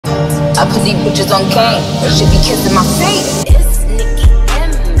I put these bitches on cane. They should be kissing my face.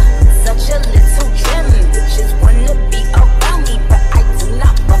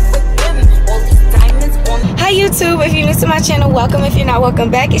 Hi YouTube, if you're new to my channel, welcome. If you're not, welcome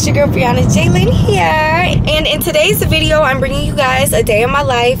back. It's your girl BREYONNA here, and in today's video I'm bringing you guys a day of my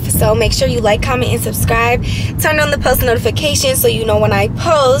life. So make sure you like, comment, and subscribe. Turn on the post notifications so you know when I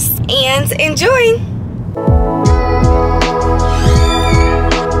post, and enjoy.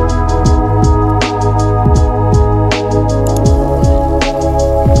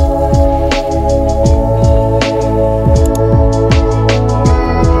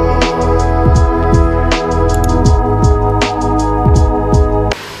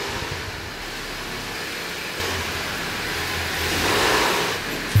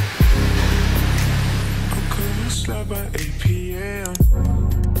 By 8 p.m.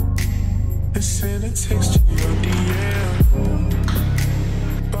 and send a text to your DM.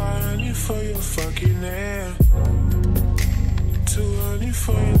 Buy honey for your fucking hair, too early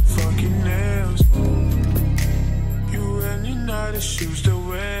for your fucking nails. You really know the shoes to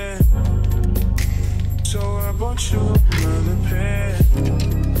wear, so I bought you another pair.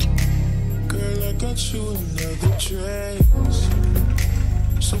 Girl, I got you another dress,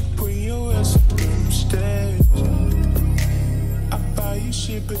 so bring your ass up them stairs. You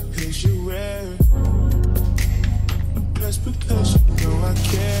shit because you wear it, and plus because you know I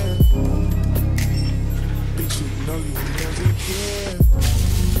care. Bitch, you know you never care.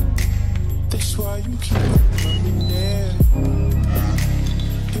 That's why you keep on coming there.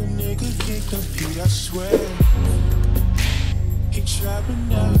 You nigga can't compete, I swear. He tried but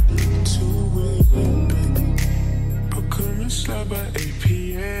now you too weird, baby. I'll come and slide by 8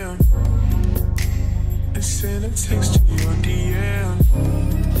 p.m. and send a text to your DM.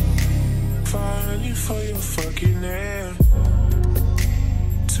 Finally for your fucking hair,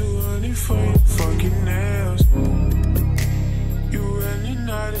 too early for your fucking nails. You really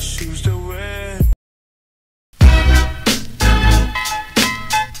know the shoes to wear.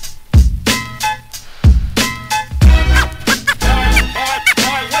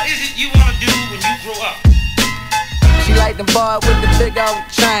 What is it you want to do when you grow up? She like the boy with the big old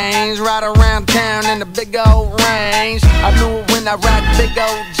chains, ride around town in the big old range. I knew it when I rock big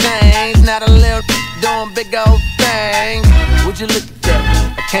old chains. Now the little doing big old things. Would you look at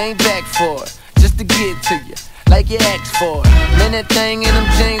that? I came back for it, just to get to you, like you asked for it. Man, that thing in them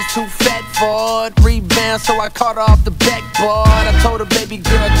jeans too fat for it. Rebound, so I caught her off the backboard. I told her, baby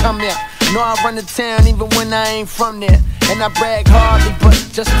girl, come here. Know I run the town even when I ain't from there. And I brag hardly, but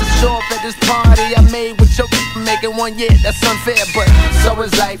just to show up at this party I made with your making one, yeah, that's unfair. But so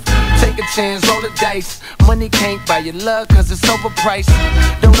is life, take a chance, roll the dice. Money can't buy your love cause it's overpriced.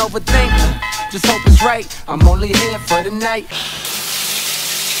 Don't overthink, just hope it's right. I'm only here for the night.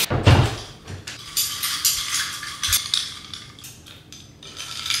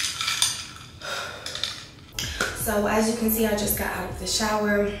 So as you can see, I just got out of the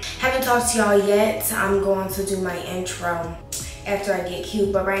shower. Haven't talked to y'all yet. I'm going to do my intro after I get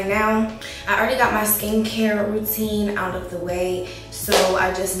cute, but right now I already got my skincare routine out of the way, so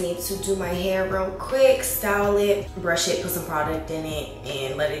I just need to do my hair real quick, style it, brush it, put some product in it,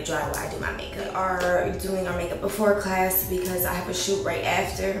 and let it dry while I do my makeup. We are doing our makeup before class because I have a shoot right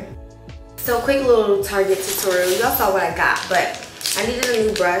after. So quick little Target tutorial. Y'all saw what I got, but I needed a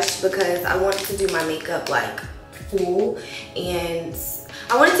new brush because I wanted to do my makeup like full, and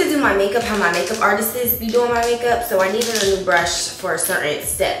I wanted to do my makeup how my makeup artists be doing my makeup, so I needed a new brush for a certain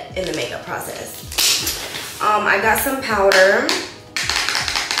step in the makeup process. I got some powder.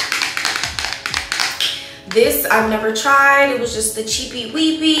 This I've never tried. It was just the cheapy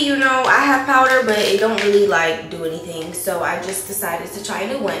weepy, you know. I have powder, but it don't really like do anything, so I just decided to try a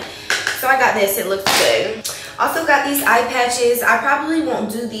new one. So I got this, it looks good. Also got these eye patches. I probably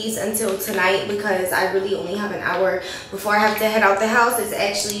won't do these until tonight because I really only have an hour before I have to head out the house. It's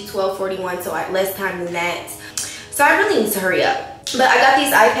actually 12:41, so I have less time than that. So I really need to hurry up. But I got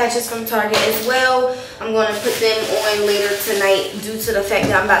these eye patches from Target as well. I'm going to put them on later tonight due to the fact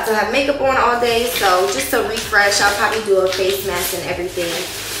that I'm about to have makeup on all day. So just to refresh, I'll probably do a face mask and everything.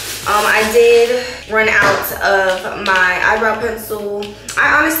 I did run out of my eyebrow pencil.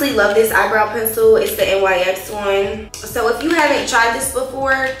 I honestly love this eyebrow pencil. It's the NYX one. So if you haven't tried this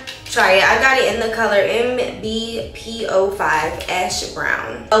before, try it. I got it in the color MBP05 Ash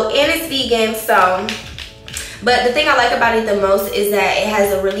Brown. Oh, and it's vegan, so. But the thing I like about it the most is that it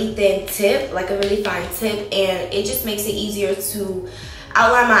has a really thin tip, like a really fine tip, and it just makes it easier to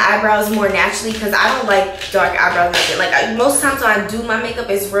outline my eyebrows more naturally because I don't like dark eyebrows like that. Like most times when I do my makeup,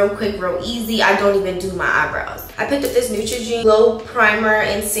 it's real quick, real easy. I don't even do my eyebrows. I picked up this Neutrogena Glow Primer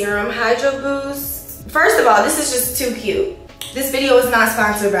and Serum Hydro Boost. First of all, this is just too cute. This video is not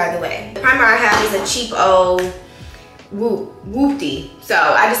sponsored, by the way. The primer I have is a cheap old Whoopty. So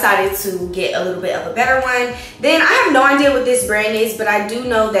I decided to get a little bit of a better one. Then I have no idea what this brand is, but I do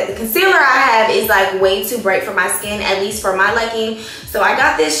know that the concealer I have is like way too bright for my skin, at least for my liking. So I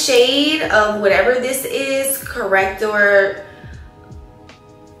got this shade of whatever this is, Corrector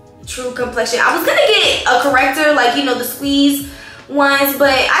True Complexion. I was gonna get a corrector, like, you know, the squeeze ones,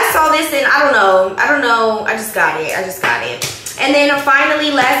 but I saw this and I don't know, I just got it. And then finally,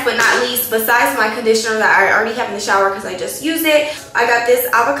 last but not least, besides my conditioner that I already have in the shower because I just used it, I got this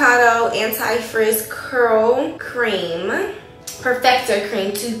Avocado Anti-Frizz Curl Cream. Perfector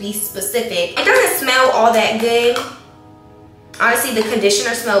cream to be specific. It doesn't smell all that good. Honestly, the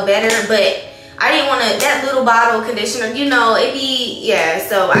conditioner smelled better, but I didn't want that little bottle of conditioner, you know, it be, yeah.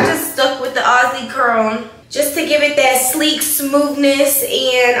 So I just stuck with the Aussie Curl just to give it that sleek smoothness,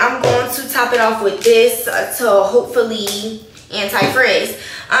 and I'm going to top it off with this to hopefully anti-frizz.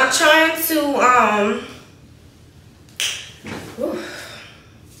 I'm trying to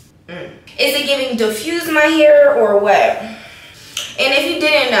is it giving diffuse my hair or what? And if you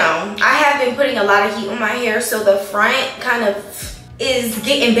didn't know, I have been putting a lot of heat on my hair, so the front kind of is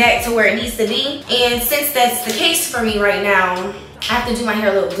getting back to where it needs to be. And since that's the case for me right now, I have to do my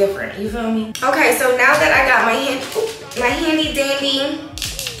hair a little different, you feel me? Okay, so now that I got my handy dandy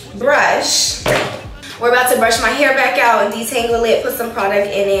brush, we're about to brush my hair back out and detangle it, put some product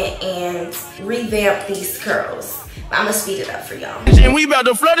in it, and revamp these curls. I'm gonna speed it up for y'all. And we about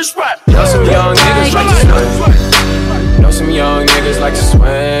to flood the spot. Know some young niggas like to swim. Know some young niggas like to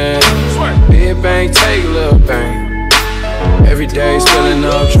swim. Big bang, take a little bang. Every day spilling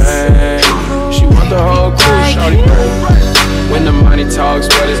up train. She want the whole crew, shawty brain. When the money talks,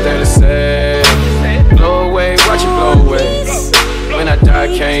 what is there to say? Blow away, watch it blow away. When I die,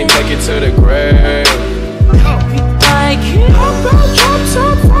 can't take it to the grave.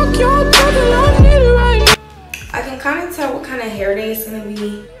 I can kind of tell what kind of hair day is gonna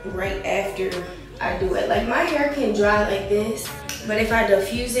be right after I do it. Like my hair can dry like this, but if I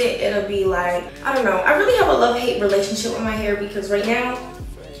diffuse it, it'll be like, I don't know. I really have a love-hate relationship with my hair because right now,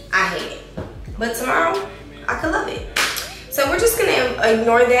 I hate it. But tomorrow, I could love it. So we're just gonna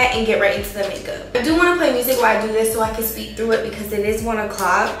ignore that and get right into the makeup. I do wanna play music while I do this so I can speak through it because it is 1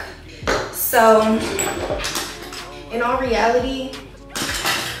 o'clock. So, in all reality,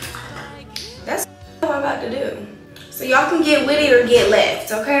 that's what I'm about to do. So y'all can get with it or get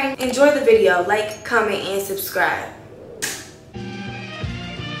left, okay? Enjoy the video, like, comment, and subscribe.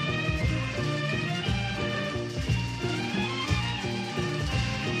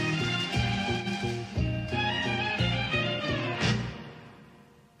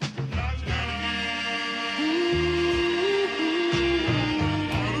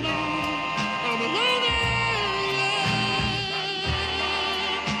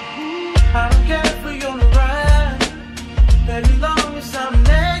 I don't care if we on the ride, as long as I'm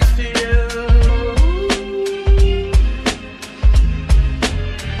next to you.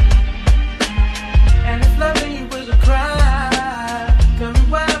 And if loving you was a crime, tell me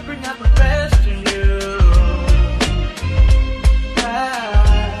why I bring out the best in you.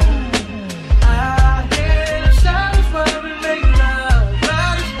 I hear the silence while we make love,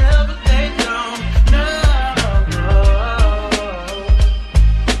 but it's never they don't. No.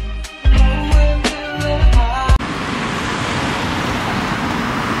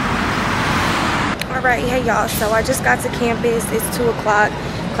 Alright, hey y'all, so I just got to campus. It's 2 o'clock.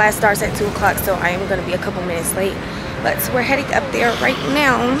 Class starts at 2 o'clock, so I am going to be a couple minutes late. But we're heading up there right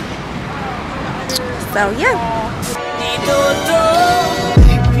now. So, yeah.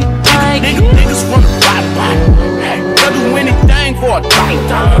 Niggas wanna ride. They'll do anything for a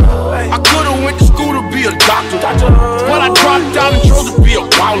dollar. I could've went to school to be a doctor, but I dropped out and chose to be a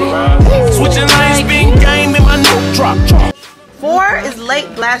baller. Switching lanes, spin game in my new drop. 4 is late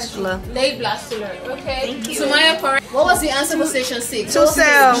blastula. Late blastula. Okay. Thank you. So my correct. What was the answer for station 6? 2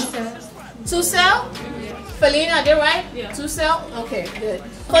 cell. 2 cell? Felina, I did right? Yeah. 2 cell? Okay, good.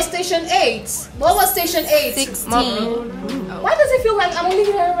 For station 8, what was station 8? 16. Why does it feel like I'm only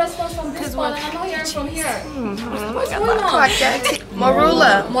hearing a response from this one and I'm not hearing from here? What's going on?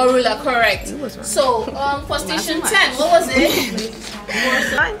 Marula. Marula, correct. So, for station 10, what was it?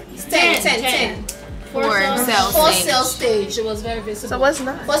 10. cell stage. It was very visible. So what's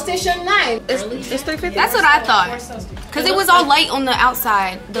 9? For station 9, It's 350. That's what I thought. Because it was all light on the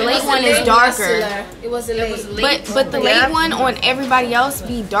outside. The late one is darker. It was a late. But the late one on everybody else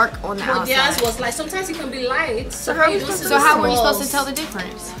be dark on the But theirs outside. was like, sometimes it can be light. So how you you don't see So the how were you supposed to balls. tell the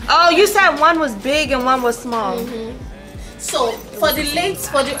difference? Oh, you said one was big and one was small. So for the early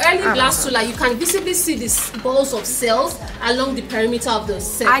blastula, you can visibly see these balls of cells along the perimeter of the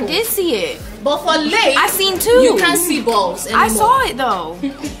circle. I did see it. But for late, I seen two. You can't see balls anymore. I saw it though.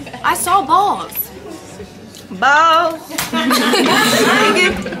 I saw balls. Balls.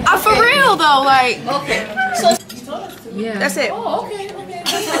 For real though, like. Okay. So That's it. oh, okay.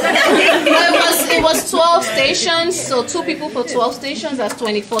 It was 12 stations, so 2 people for 12 stations. That's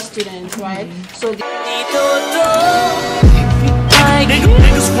 24 students, right? So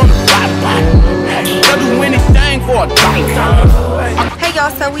Niggas wanna ride. They'll do anything for a dollar. Hey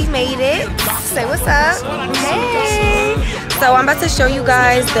y'all, so we made it. Say what's up. Hey. So I'm about to show you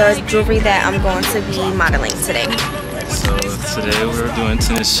guys the jewelry that I'm going to be modeling today. So today we're doing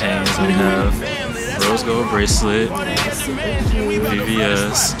tennis chains. We have rose gold bracelet,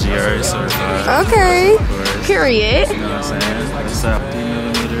 VVS, GRWM certified. Okay. Of course. Period. You know what I'm saying? Like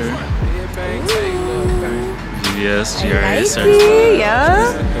 70mm. VVS, GRWM certified.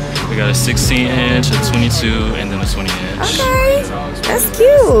 Yeah. We got a 16-inch, a 22, and then a 20-inch. Okay. That's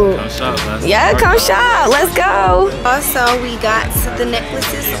cute. Come shop, let's Yeah, rock come out. shop. Let's go. Also, we got the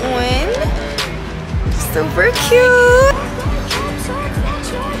necklaces on. Super cute.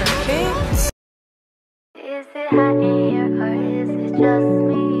 Perfect. Is it hot in here or is it just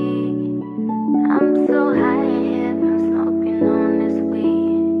me? I'm so high in here from smoking on this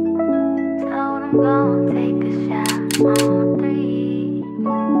weed. Told I'm gonna take a shot on 3.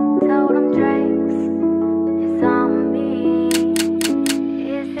 Told them drinks, it's on me.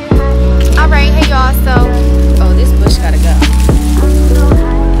 Is it hot in here? Alright, hey y'all, so this bush gotta go. I'm so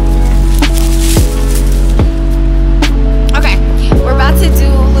high in here. Okay, we're about to do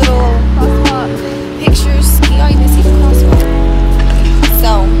little crosswalk pictures. Can y'all even see the crosswalk?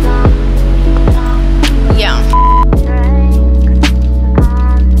 So, yeah. Drinks on me.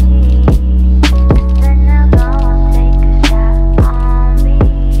 Then they'll go and take a shot on me.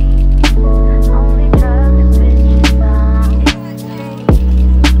 Only drug the bitches on me.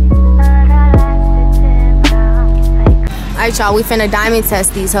 But I like to tip out like Alright y'all, we finna diamond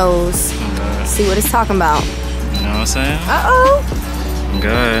test these hoes. See what it's talking about. You know what I'm saying? Uh-oh.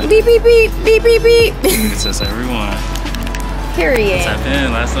 Good. Beep, beep, beep, beep, beep, beep. It's just everyone. Period. Tap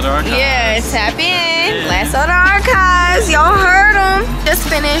in, last of the archives. Yeah, tap in. Last of the archives. Y'all heard them. Just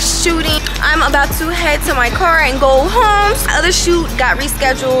finished shooting. I'm about to head to my car and go home. The other shoot got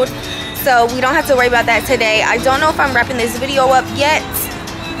rescheduled, so we don't have to worry about that today. I don't know if I'm wrapping this video up yet,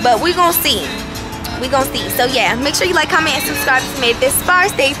 but we gonna see. We gonna see. So yeah, make sure you like, comment, and subscribe if you made it this far.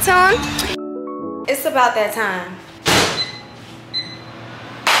 Stay tuned. It's about that time.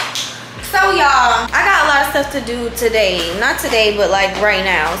 So y'all, I got a lot of stuff to do today. Not today, but like right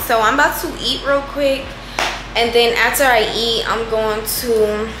now. So I'm about to eat real quick, and then after I eat, I'm going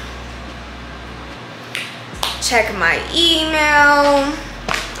to check my email.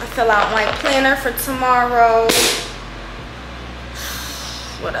 I fill out my planner for tomorrow.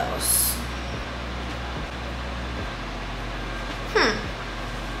 What else?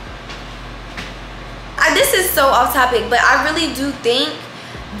 This is so off topic, but I really do think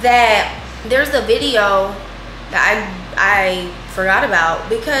that there's a video that I forgot about,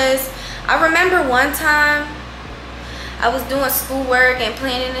 because I remember one time I was doing schoolwork and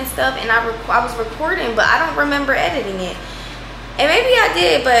planning and stuff, and I was recording, but I don't remember editing it. And maybe I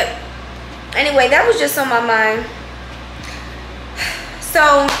did, but anyway, that was just on my mind.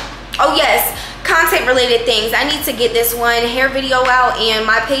 So, oh yes, content related things. I need to get this one hair video out, and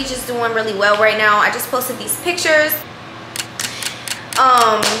my page is doing really well right now. I just posted these pictures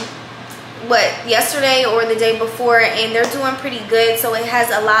yesterday or the day before, and they're doing pretty good. So it has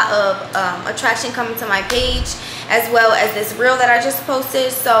a lot of attraction coming to my page, as well as this reel that I just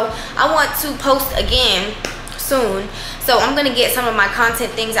posted. So I want to post again soon, so I'm gonna get some of my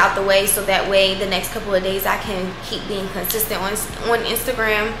content things out the way, so that way the next couple of days I can keep being consistent on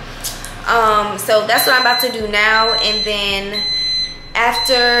Instagram. So that's what I'm about to do now, and then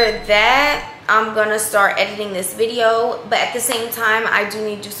after that I'm gonna start editing this video. But at the same time, I do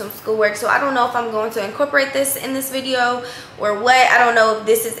need to do some schoolwork, so I don't know if I'm going to incorporate this in this video or what. I don't know if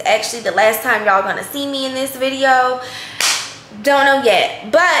this is actually the last time y'all gonna see me in this video. Don't know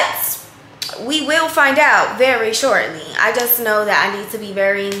yet, but we will find out very shortly. I just know that I need to be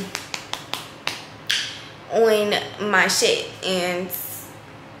very on my shit, and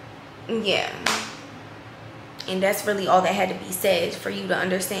yeah. And that's really all that had to be said for you to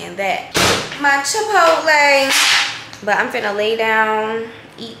understand that. My Chipotle. But I'm finna lay down,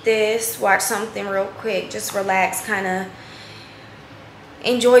 eat this, watch something real quick, just relax, kind of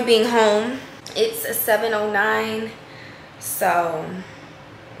enjoy being home. It's 7:09, so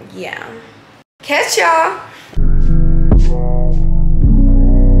yeah. Catch y'all.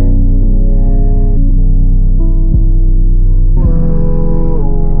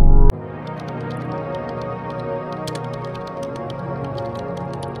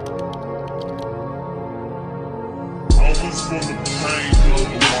 I was gonna paint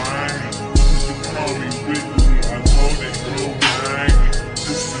the wine.